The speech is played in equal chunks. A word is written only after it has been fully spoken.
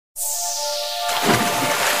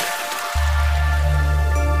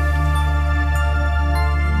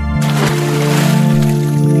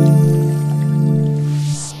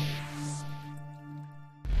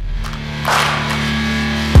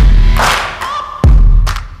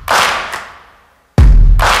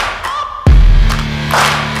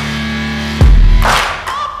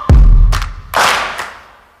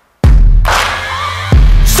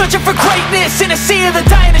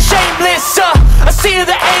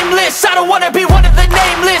shameless, I don't wanna be one of the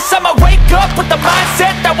nameless. I'ma wake up with the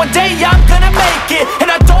mindset that one day I'm gonna make it. And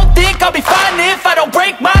I don't think I'll be fine if I don't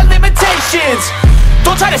break my limitations.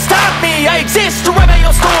 Don't try to stop me, I exist to write my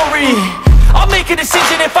own story. I'll make a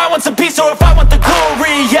decision if I want some peace or if I want the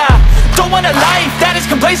glory. Yeah, don't want a life that is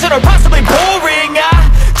complacent or possibly boring. I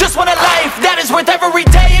just want a life that is worth every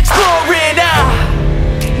day exploring.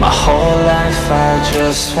 My whole life I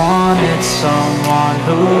just wanted someone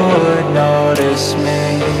who would notice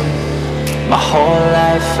me. My whole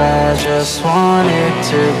life I just wanted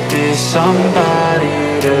to be somebody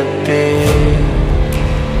to be.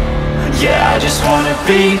 Yeah, I just wanna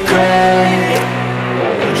be great.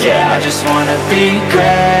 Yeah, I just wanna be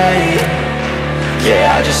great.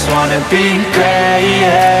 Yeah, I just wanna be great.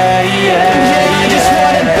 Yeah,